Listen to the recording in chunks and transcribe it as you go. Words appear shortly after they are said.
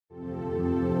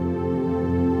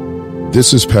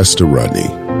This is Pastor Rodney.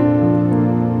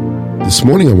 This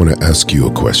morning I want to ask you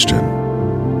a question.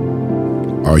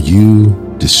 Are you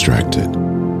distracted?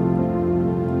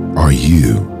 Are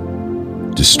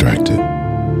you distracted?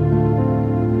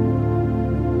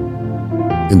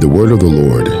 In the word of the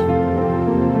Lord,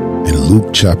 in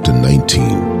Luke chapter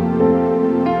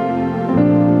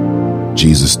 19,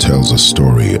 Jesus tells a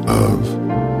story of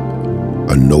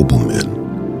a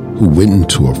nobleman who went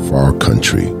into a far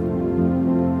country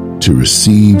to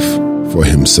receive for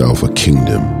himself a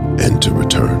kingdom and to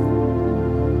return.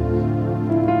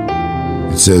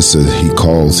 It says that he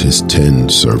calls his 10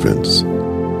 servants,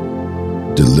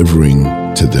 delivering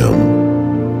to them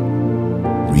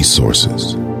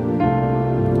resources.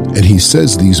 And he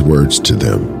says these words to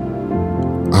them,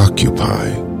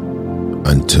 "Occupy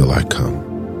until I come."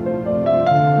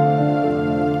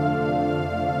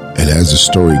 And as the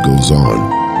story goes on,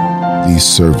 these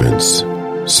servants,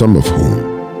 some of whom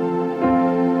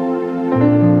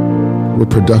were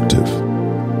productive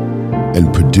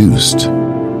and produced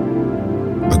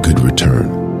a good return,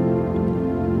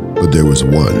 but there was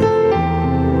one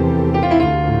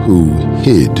who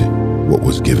hid what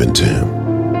was given to him,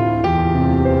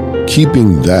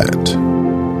 keeping that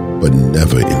but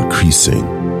never increasing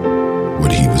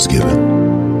what he was given.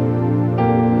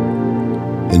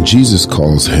 And Jesus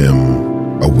calls him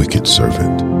a wicked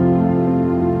servant.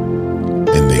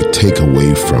 And they take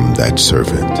away from that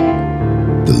servant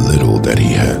the little that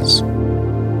he has.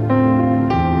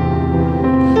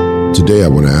 Today I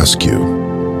want to ask you,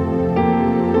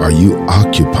 are you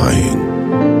occupying,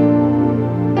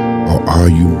 or are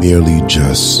you merely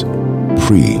just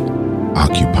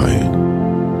preoccupying?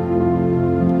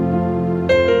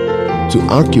 To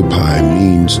occupy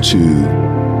means to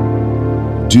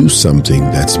do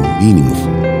something that's meaningful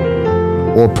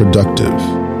or productive,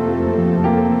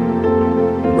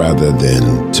 rather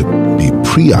than to be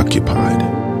preoccupied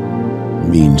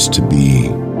means to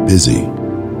be busy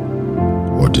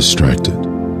or distracted.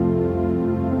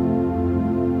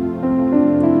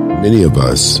 Many of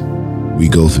us, we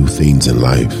go through things in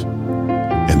life,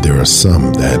 and there are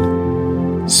some that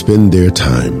spend their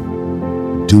time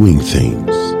doing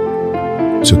things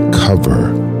to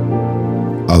cover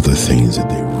other things that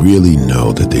they really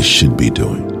know that they should be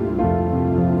doing.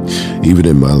 Even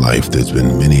in my life, there's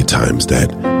been many times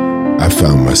that I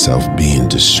found myself being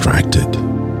distracted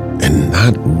and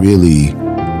not really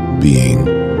being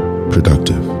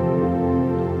productive,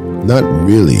 not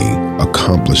really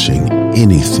accomplishing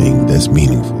anything that's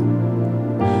meaningful.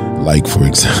 Like, for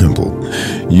example,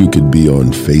 you could be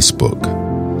on Facebook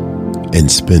and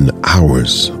spend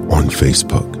hours on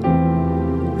Facebook,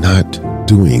 not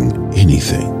doing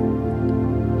anything.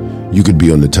 You could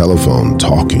be on the telephone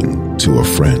talking to a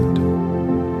friend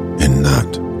and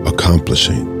not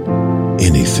accomplishing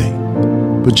anything,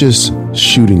 but just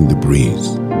shooting the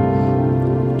breeze,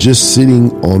 just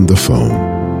sitting on the phone,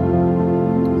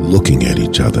 looking at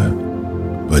each other,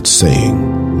 but saying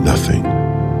nothing.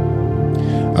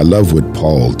 I love what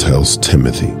Paul tells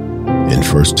Timothy in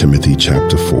 1 Timothy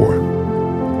chapter 4.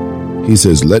 He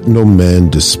says, "Let no man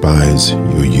despise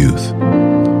your youth,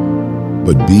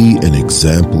 but be an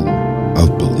example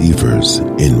of believers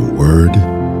in word,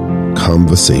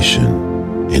 conversation,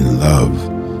 in love,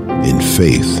 in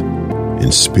faith,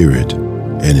 in spirit,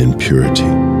 and in purity."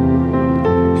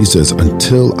 He says,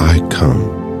 "Until I come,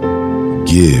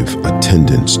 give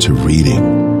attendance to reading,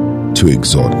 to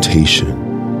exhortation,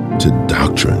 to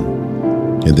doctrine."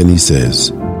 And then he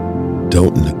says,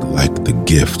 "Don't neglect the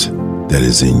gift that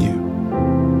is in you."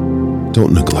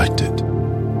 Don't neglect it.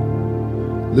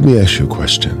 Let me ask you a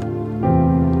question.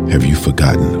 Have you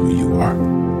forgotten who you are?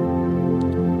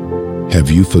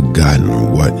 Have you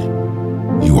forgotten what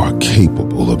you are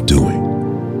capable of doing?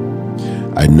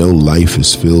 I know life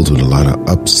is filled with a lot of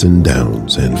ups and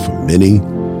downs, and for many,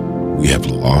 we have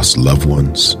lost loved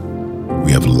ones.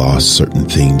 We have lost certain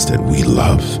things that we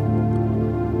love.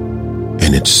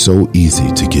 And it's so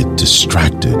easy to get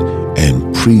distracted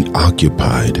and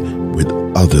preoccupied with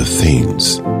other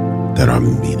things that are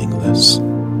meaningless.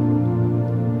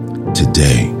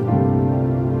 Today,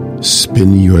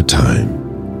 spend your time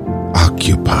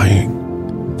occupying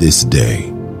this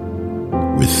day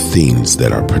with things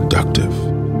that are productive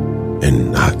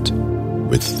and not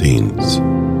with things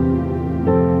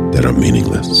that are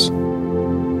meaningless.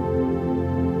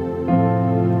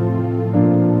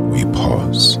 We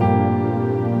pause,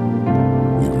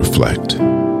 we reflect,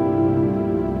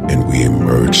 and we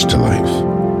emerge to life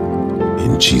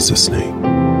in Jesus' name.